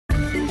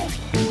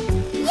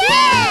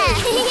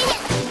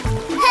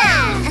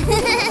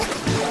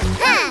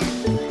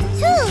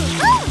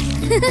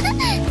Girls,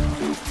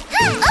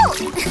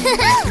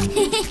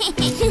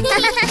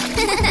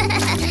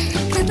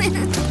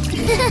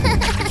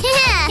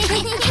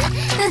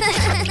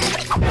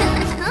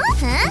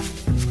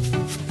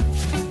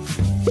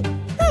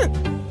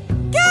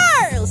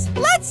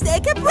 let's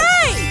take a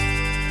break!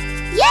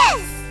 Yes!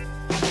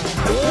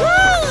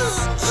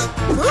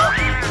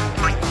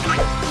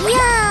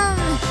 Yum!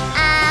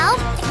 Ow!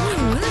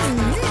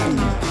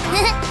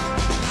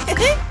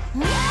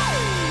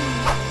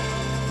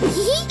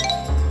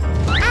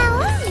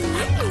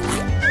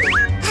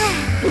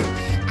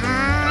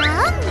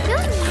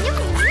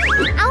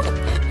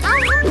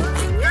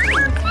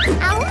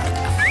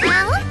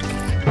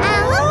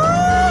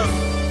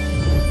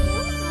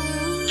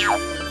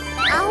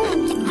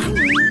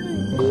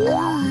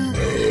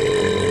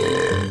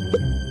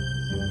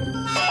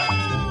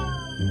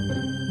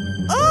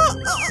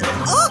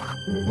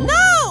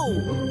 No!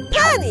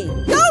 Penny,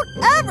 don't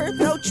ever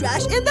throw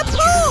trash in the pool!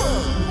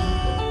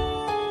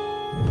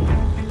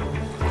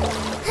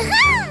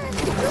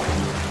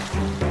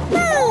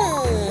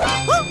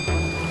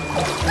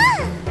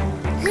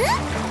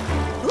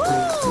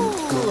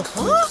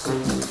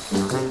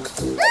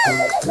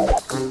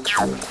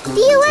 Do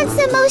you want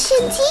some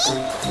ocean tea?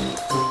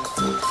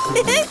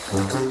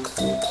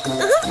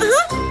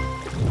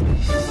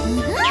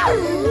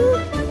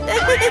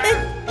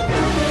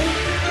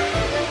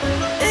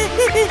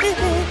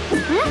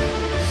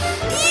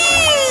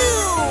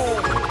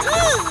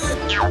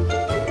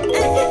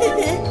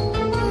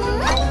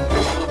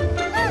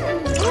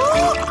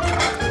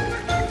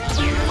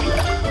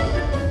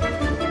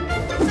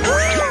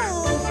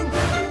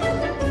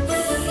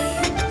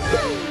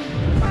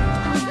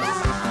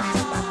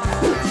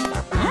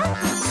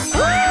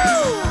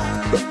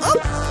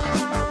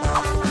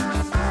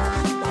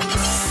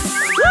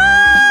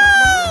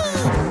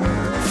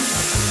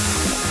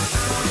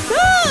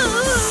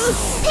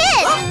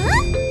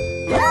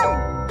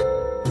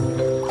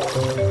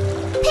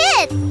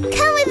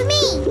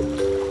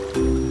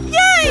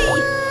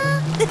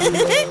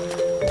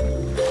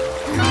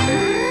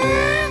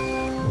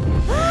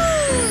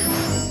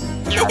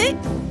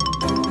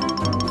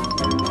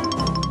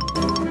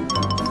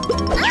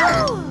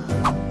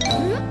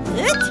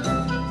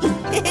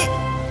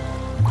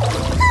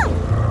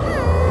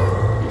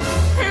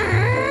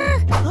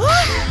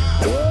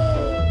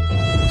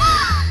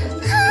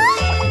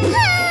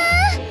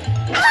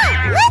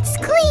 Let's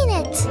clean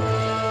it!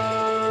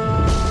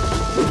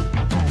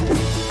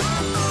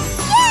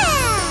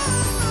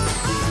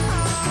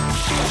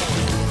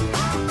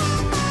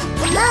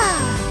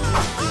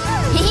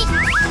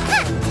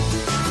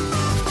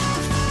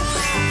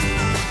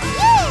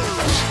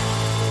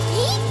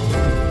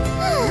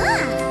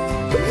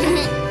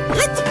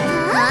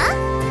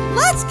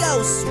 Let's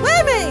go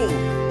swimming!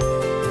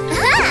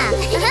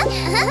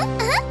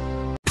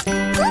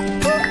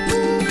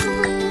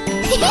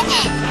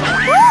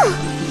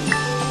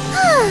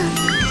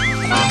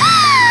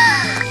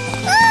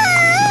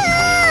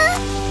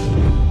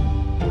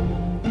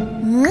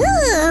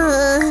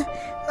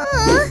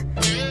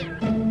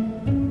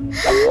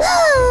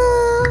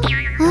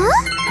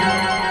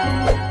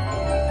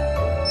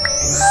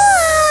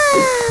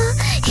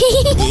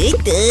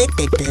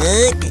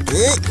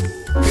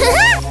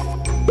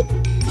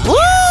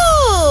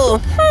 Whoa!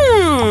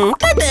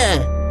 Tata!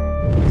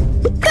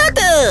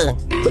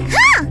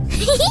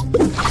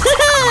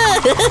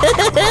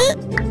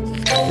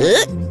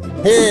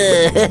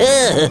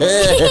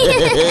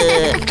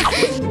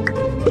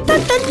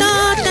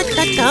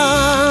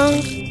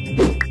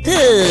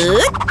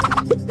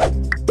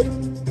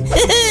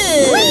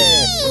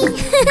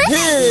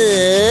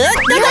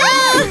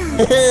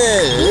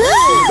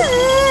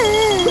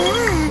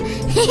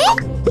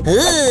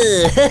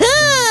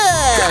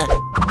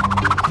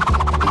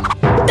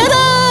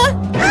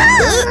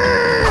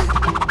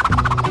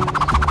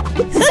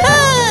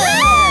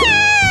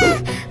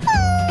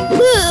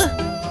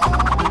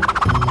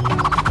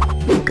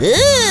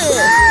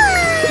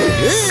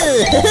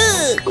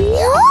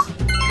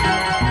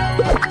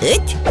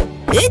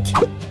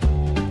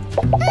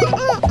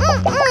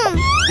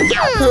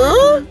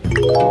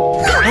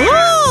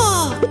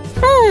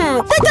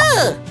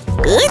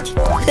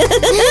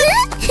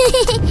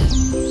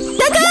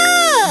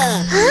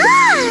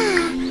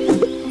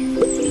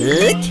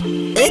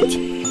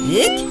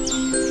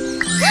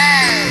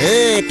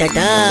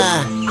 Tata!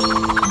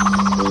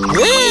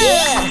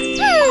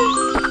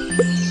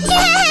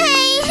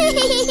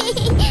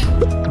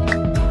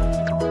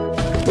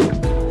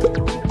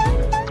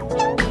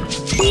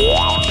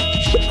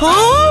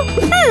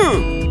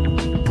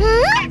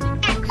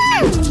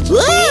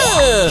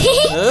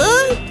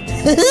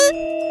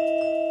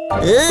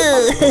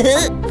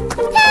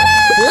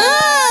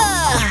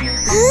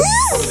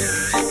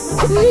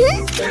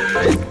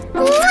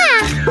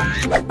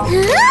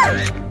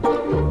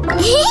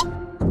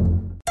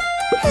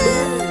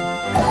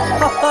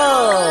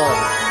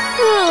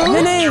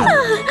 Minnie!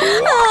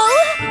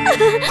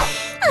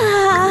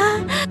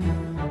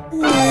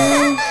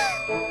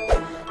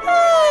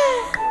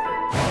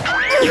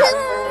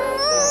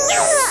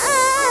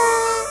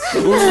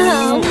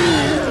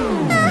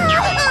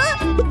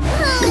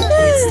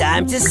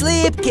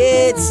 sleep,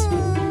 kids.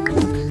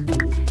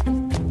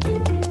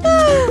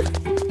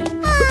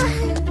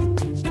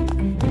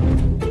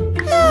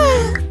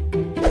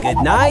 Good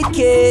night,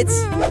 kids.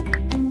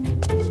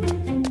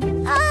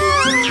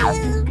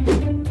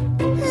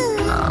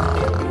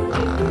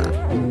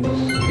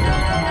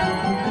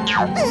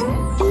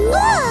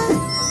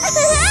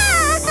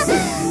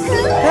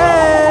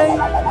 Hey!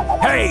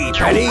 Hey,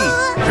 Penny!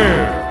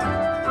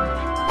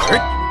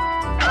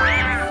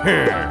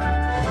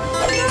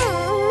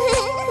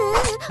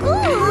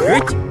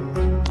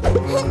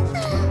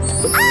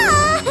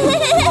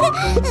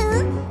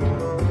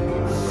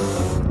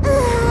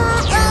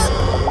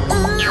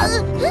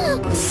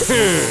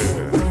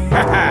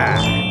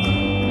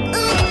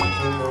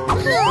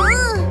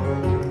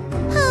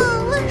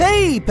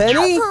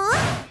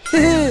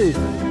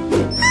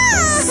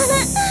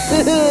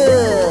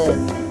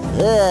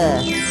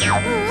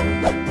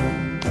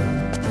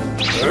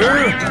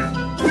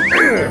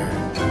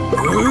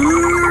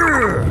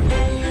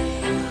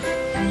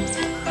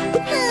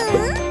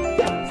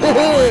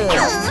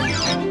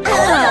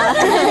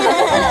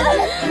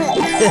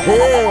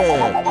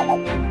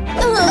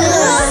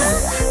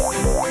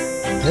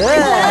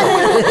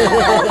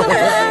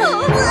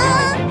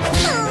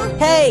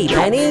 Hey, Penny! Hey,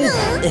 Penny!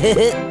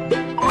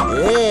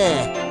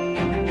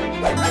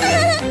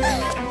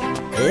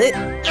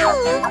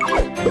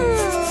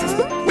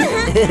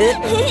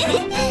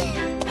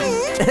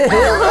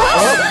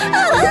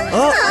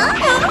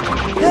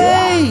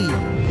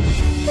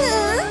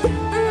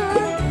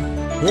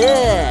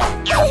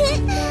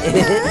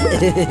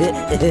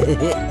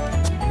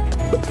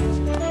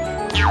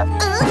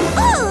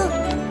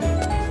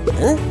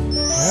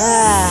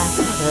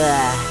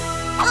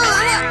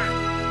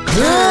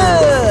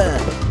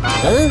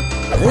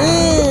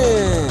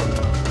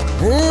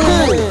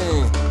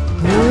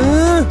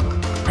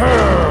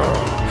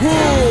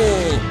 Hey!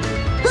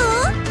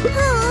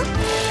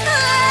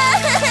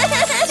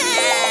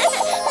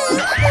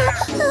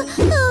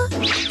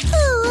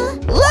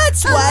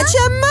 Let's watch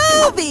a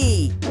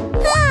movie!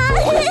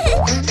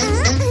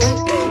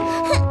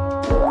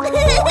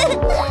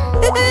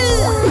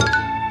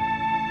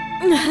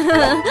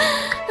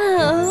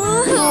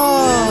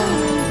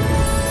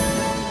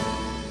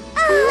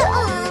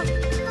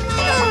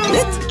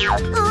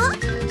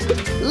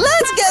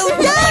 Let's go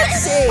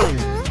dancing!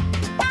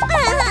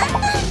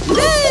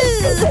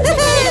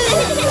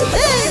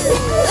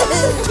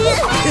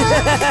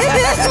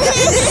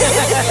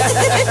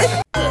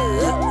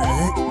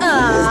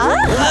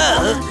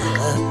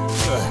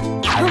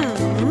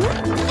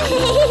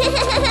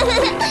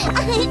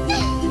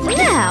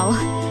 Now,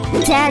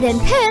 Dad and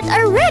Pet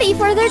are ready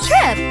for their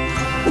trip.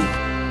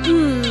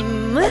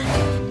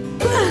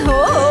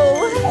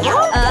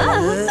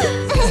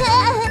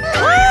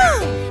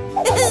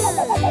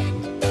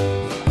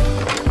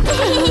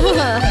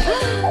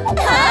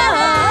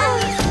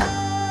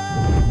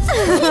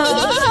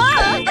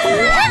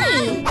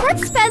 Penny,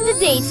 let's spend the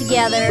day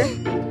together.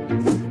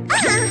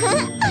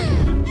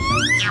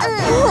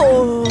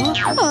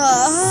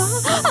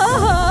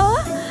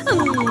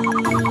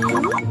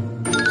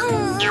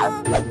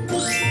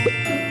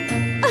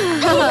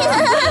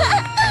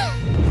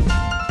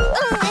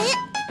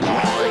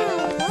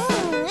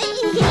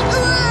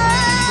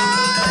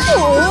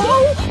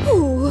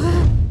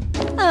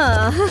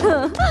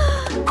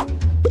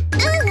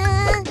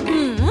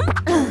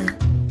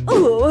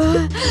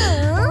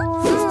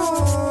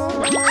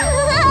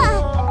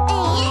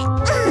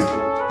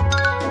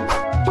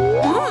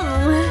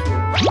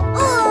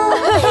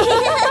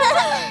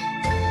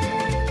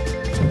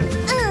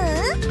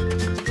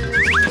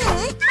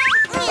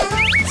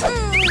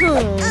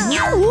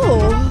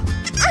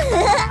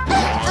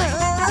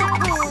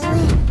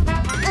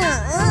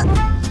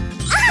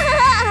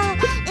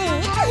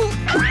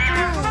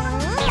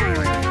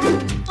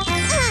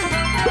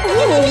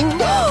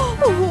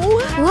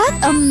 What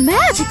a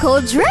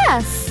magical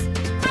dress!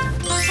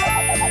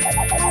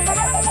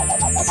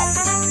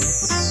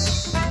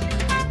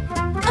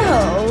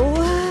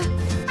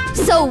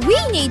 So we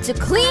need to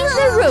clean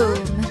the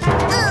room.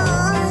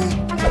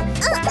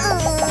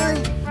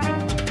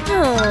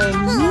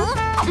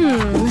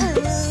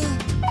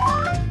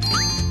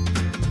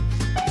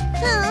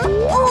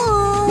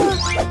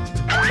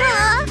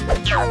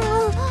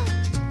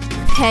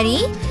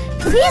 Penny,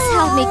 please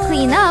help me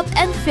clean up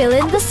and fill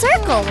in the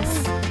circles.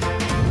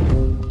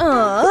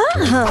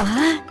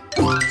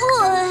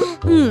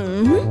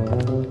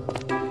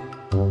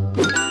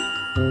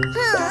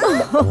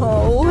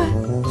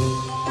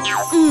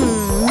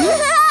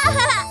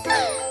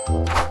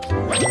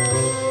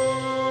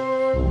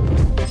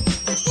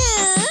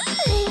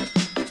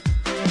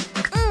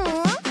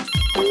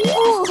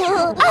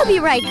 I'll be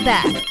right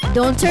back.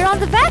 Don't turn on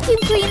the vacuum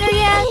cleaner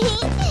yet.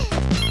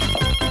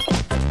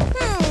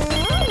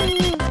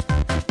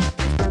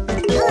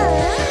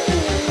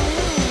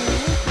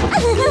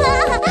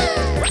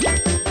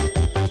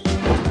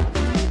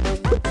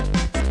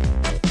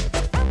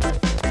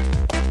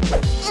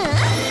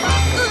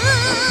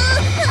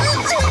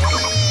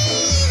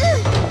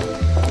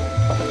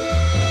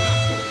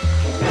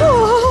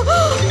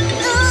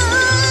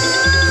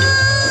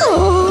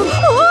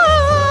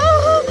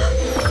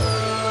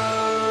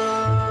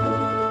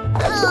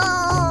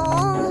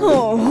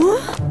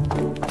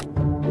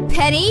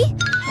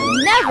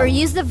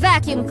 use the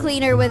vacuum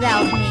cleaner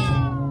without me.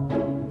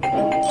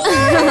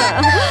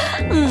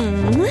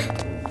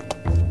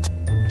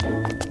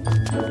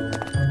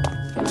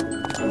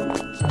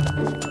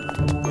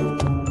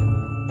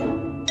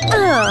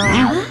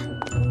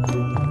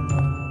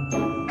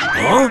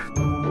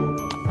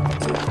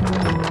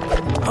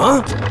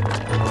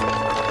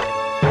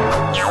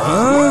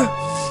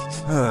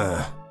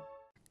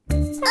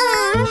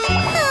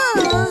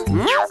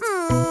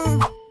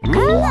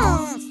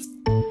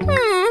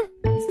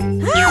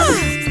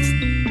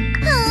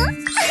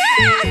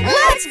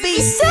 Let's be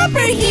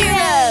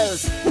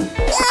superheroes!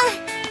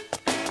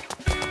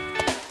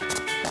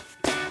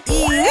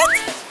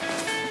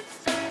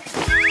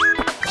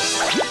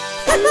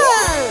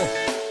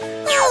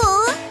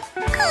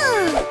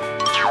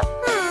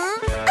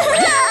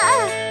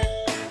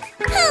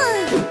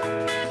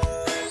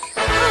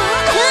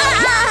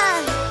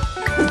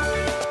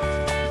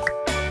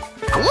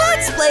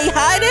 Let's play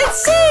hide and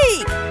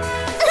seek!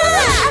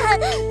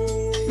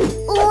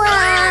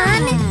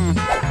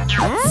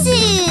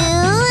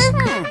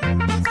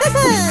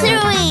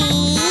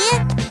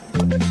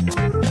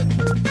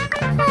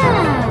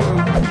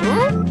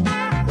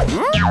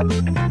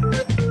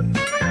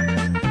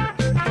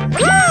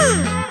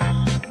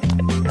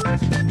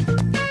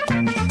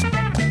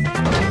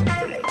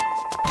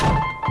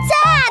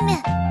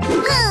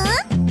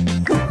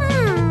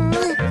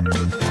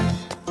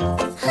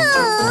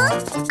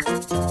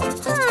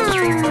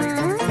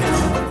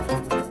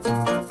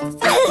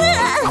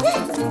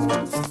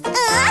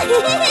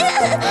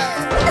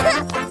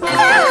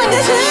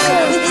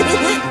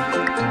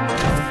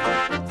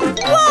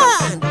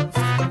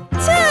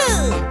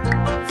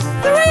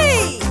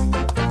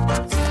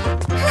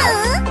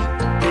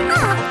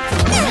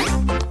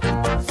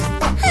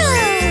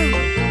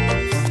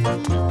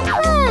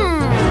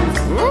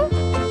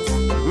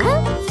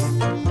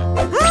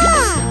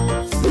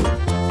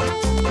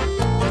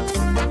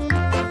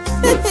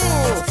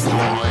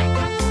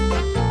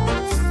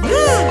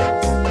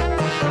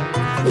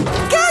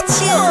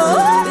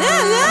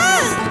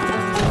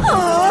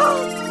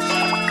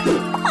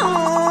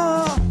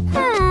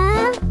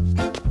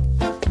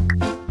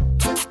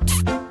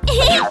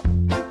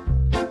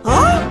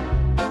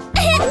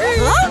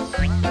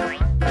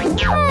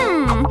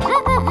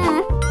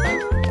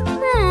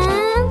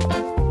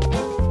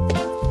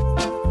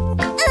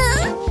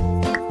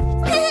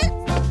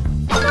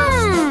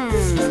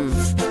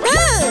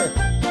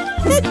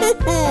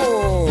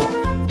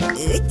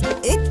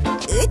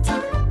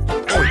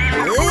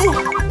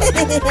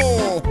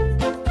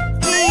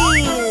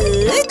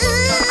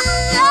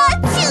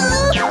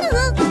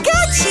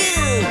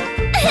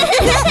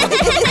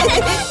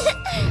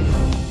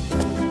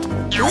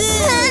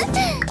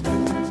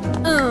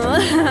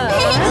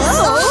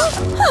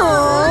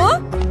 1,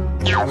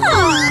 2,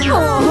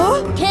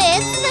 2.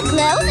 Kids, the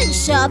clothing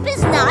shop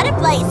is not a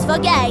place for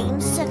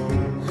games.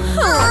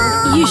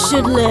 You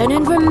should learn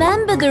and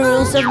remember the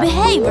rules of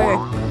behavior.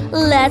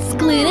 Let's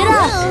clean it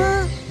up.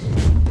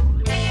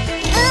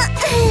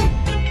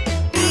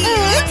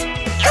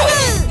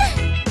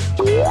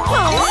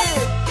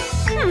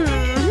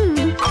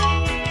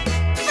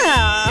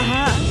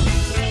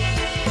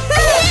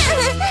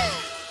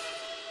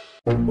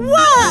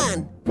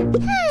 One, 2,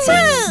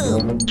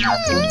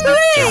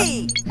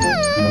 3,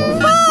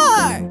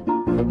 4,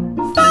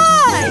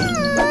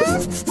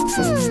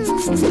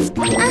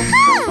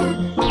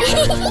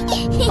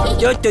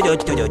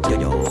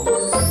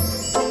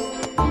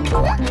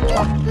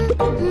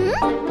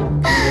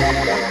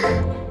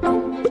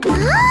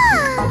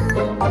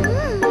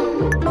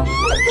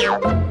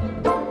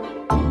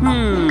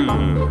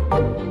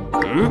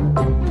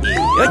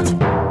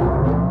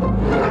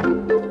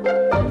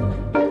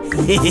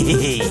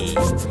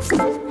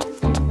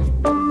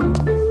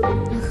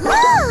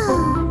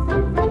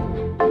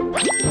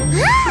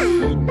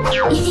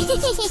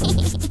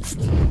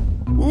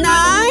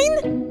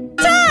 9,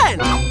 10.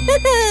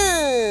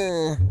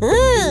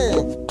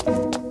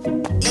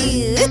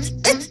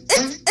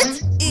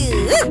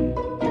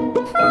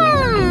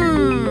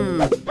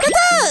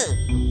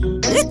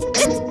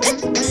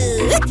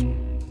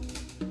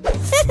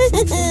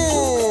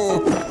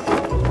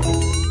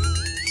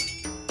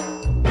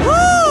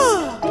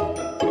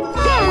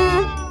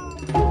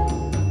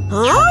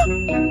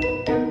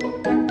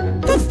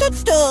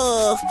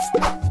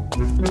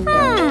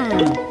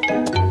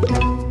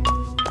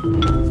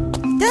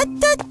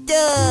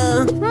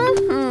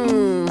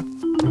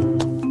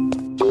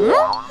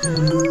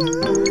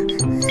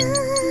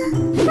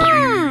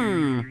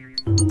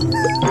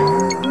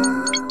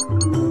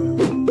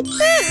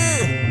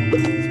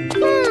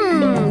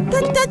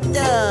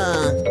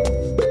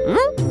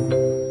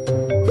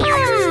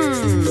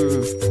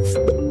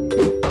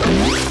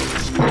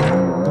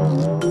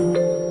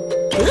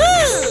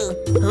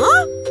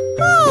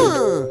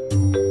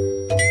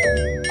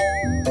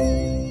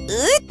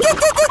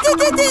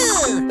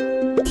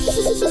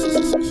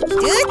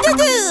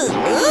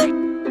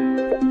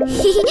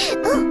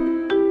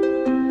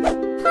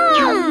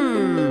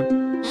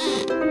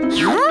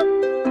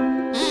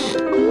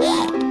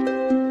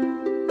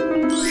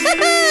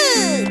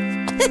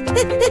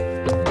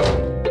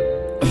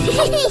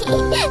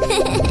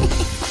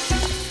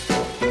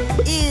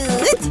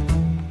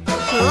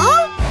 Huh?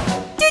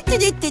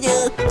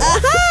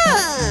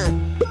 Aha!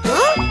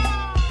 Huh?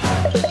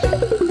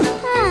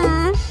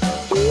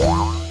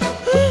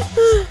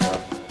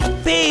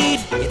 Feed!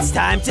 It's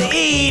time to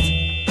eat!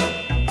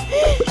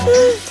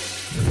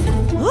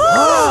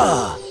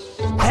 Oh!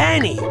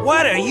 Penny,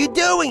 what are you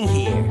doing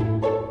here?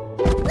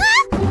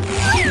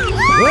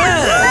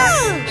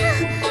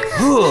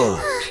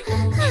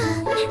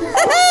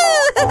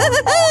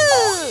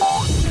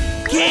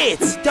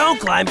 Kids, don't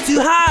climb too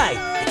high.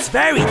 It's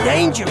very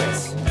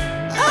dangerous.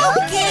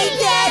 Okay,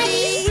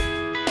 Daddy.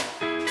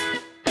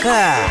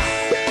 Ah.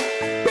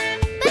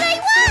 But I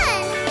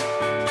won!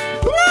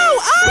 No,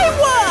 I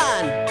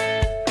won.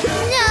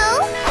 No,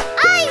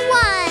 I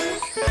won!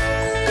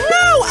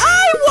 No,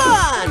 I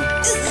won.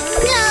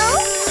 No,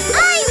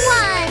 I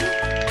won!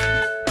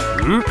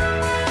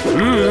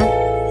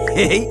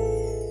 Hey.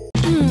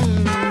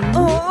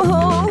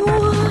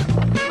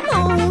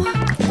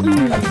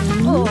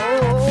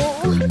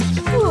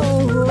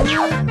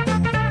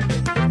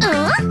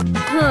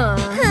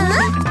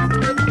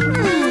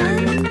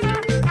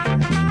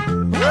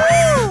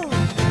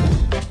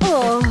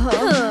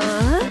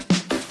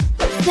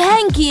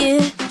 Thank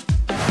you.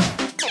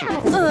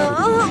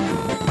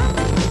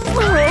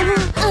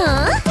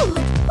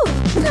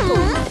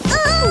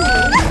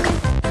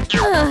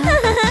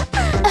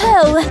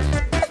 Oh,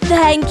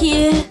 thank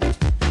you.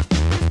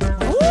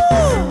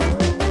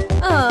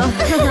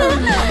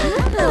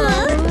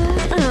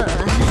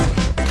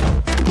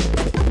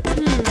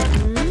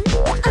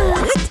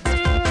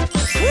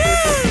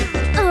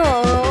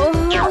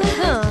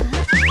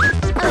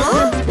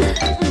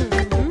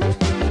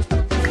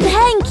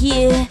 Thank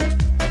you.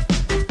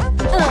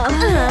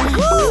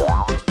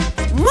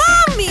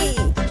 Mommy,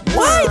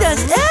 why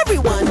does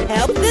everyone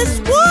help this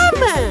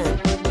woman?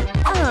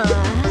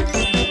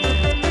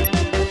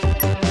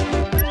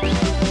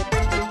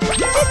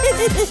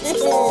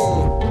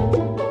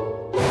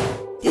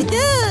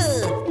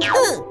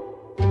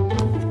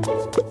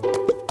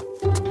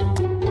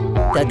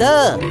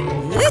 Da-da.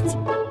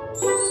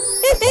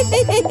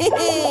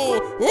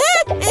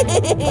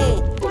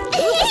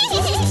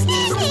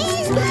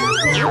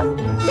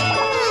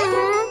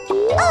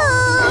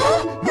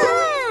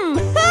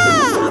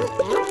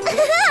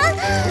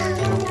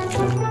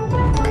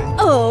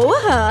 Oh,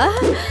 huh?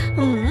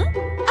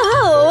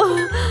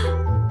 Oh.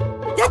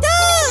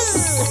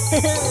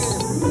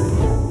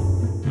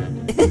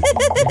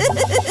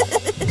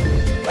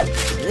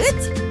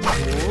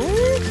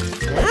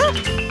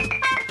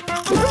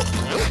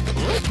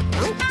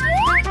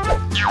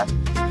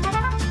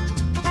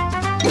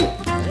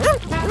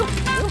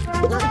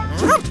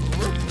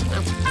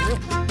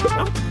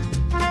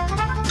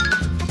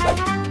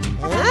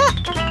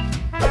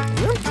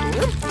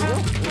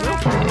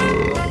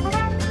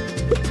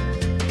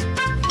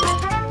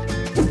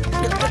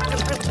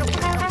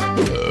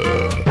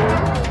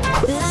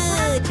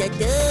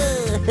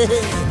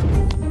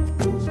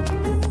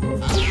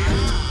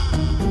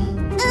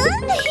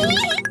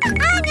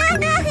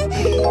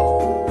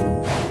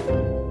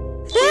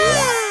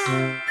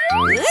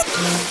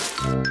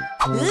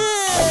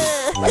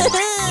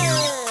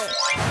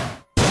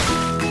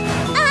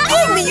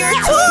 Give me your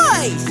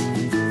toys!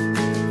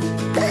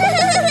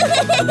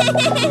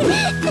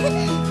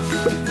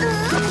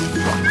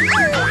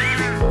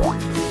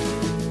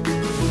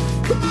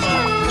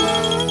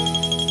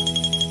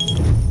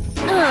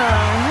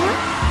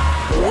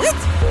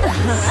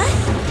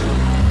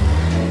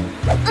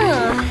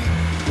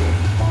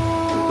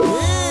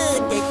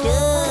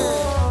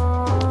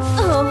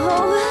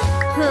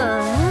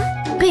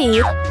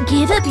 Pete,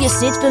 give up your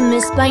seat for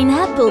Miss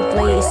Pineapple,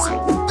 please.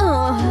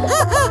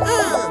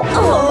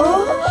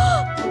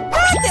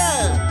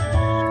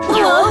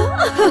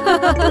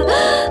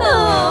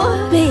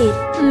 Pete,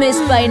 Miss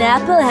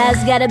Pineapple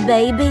has got a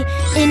baby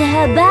in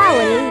her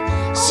belly.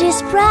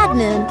 She's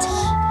pregnant.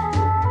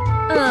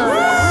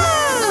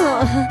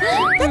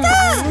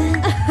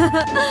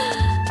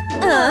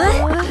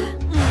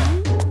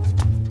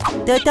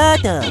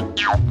 Da-da-da.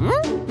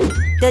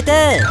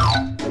 Da-da.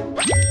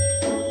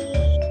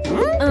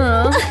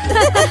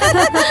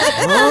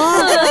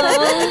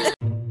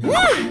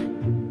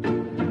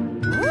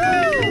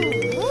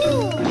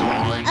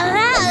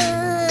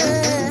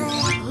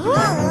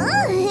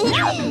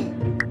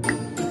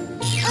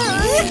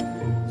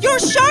 Your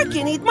shark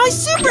can eat my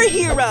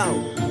superhero!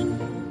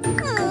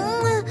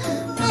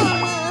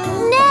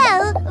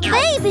 No,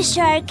 baby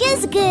shark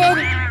is good.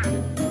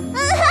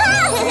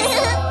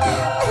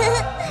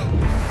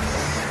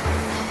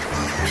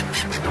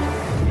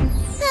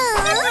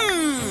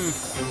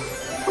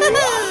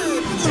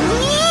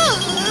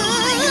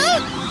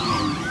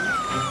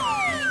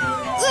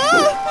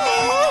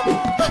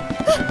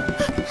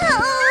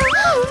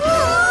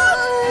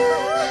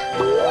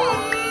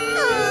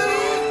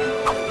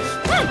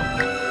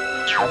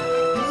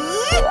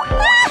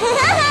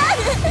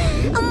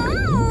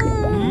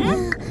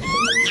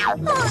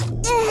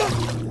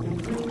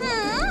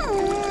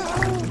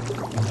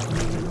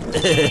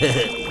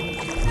 Baby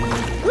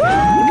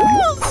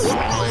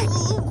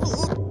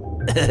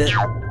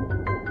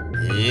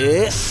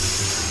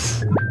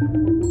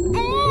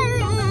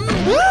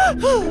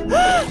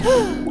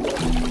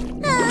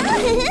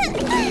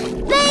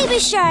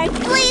Shark,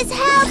 please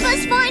help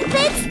us find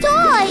Pete's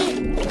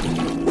toy.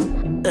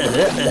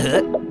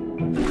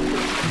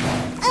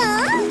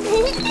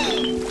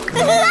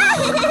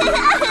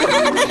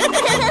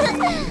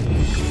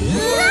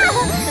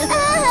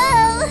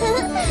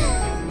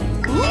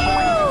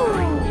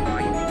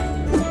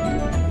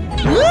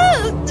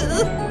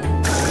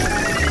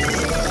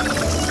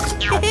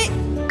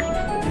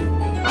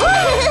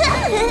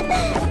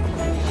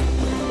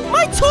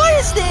 My toy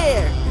is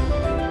there!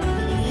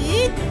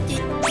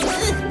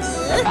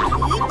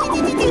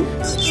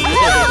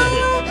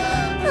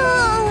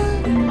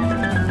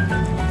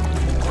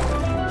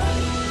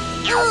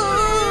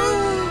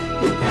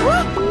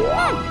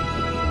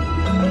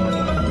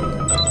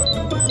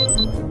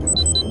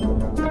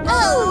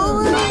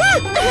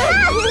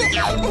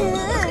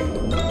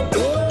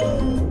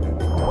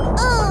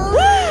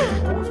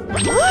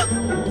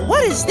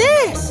 What is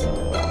this?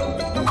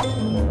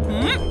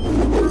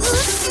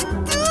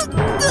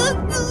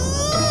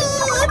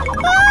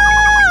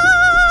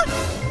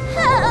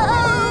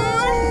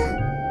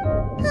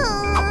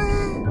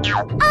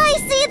 I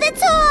see the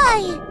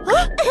toy!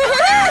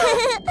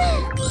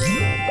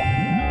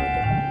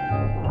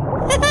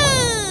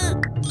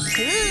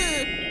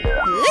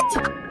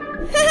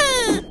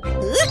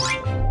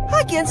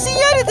 I can't see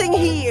anything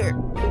here.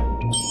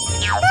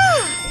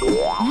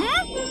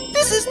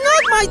 This is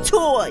not my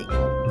toy.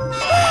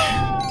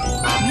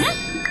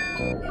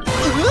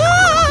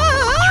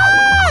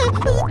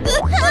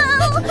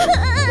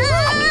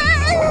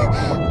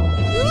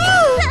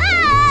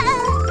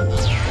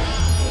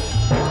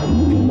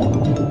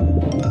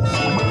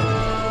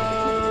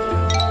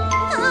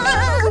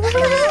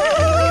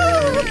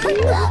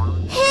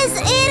 He's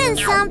eating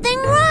something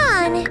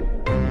wrong.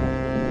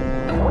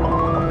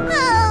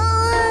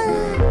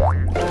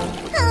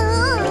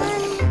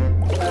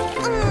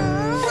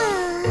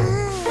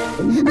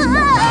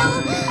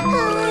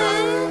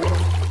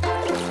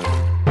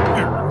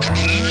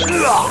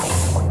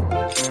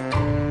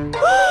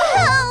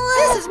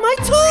 This is my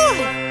toy.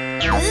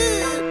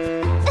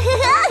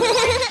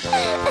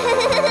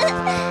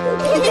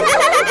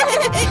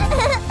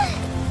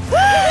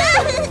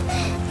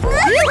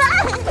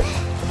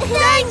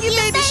 Thank you,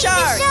 Baby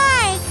Shark.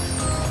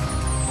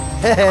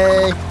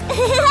 Hey!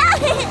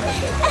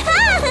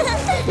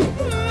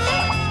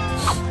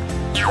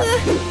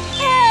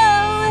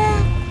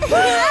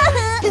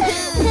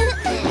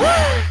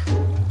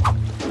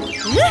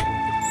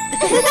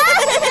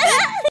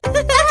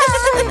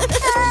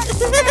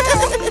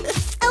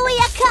 We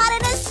are caught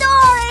in a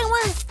storm.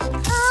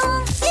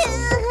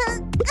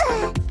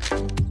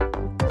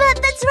 But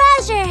the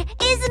treasure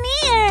is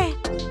near.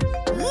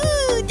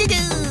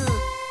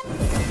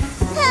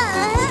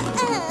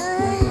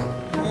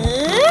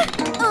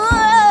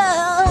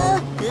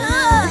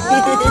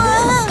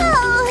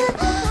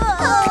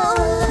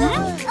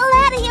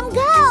 Let him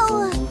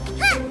go.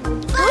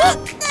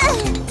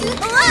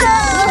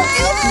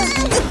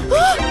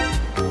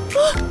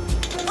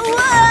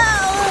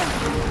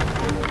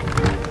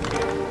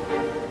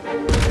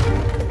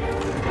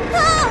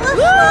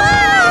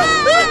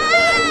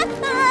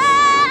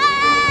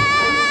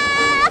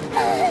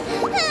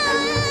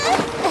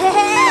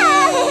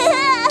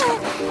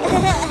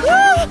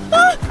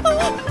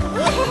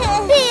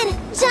 Pete,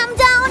 jump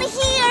down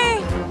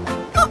here.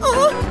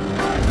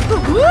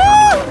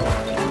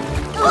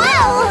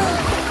 Wow!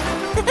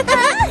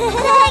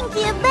 Thank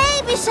you,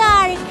 Baby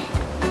Shark.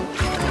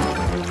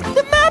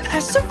 The map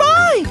has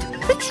survived.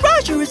 The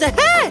treasure is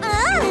ahead.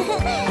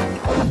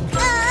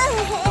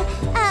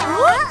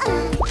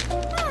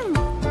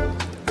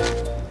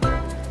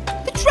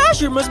 The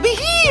treasure must be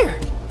here.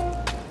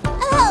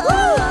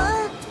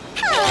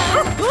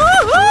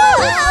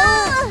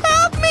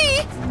 Help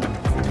me!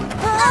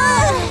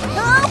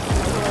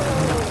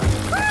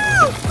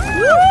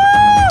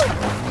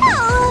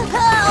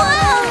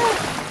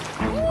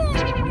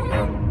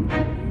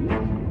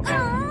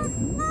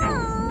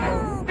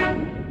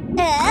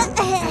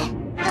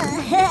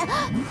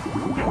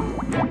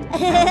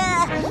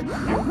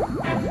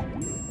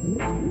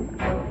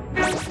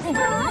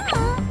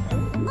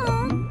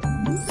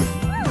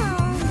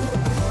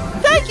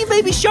 Thank you,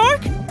 Baby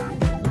Shark.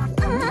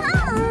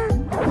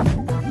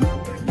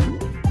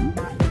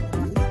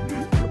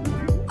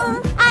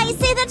 I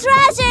see the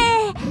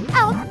treasure.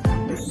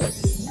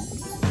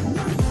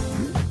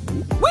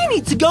 We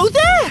need to go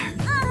there.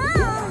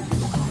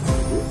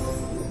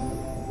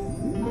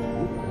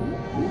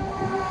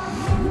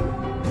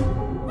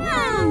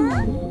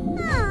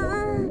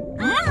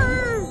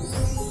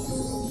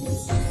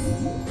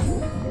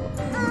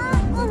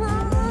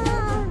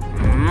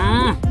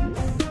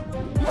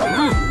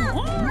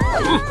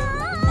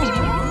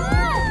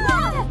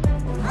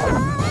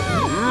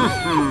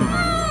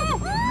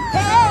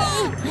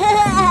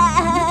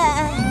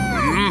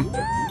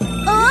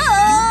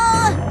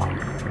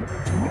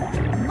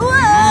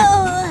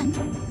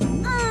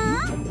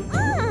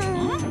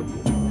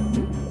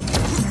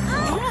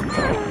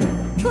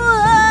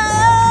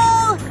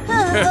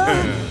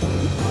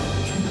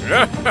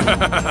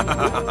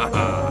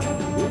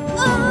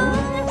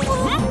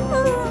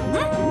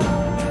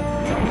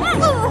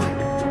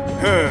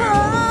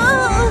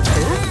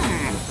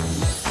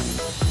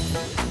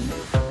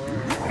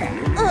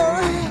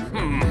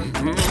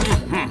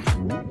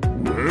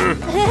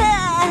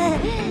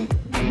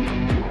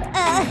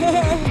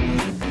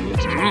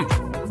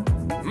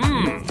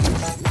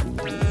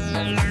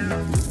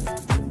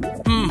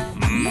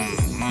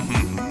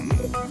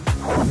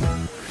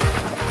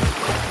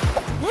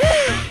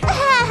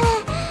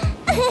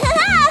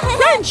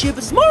 Friendship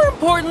is more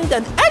important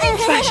than any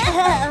treasure.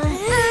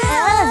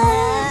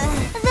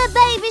 The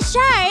baby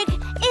shark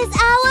is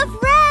our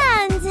friend.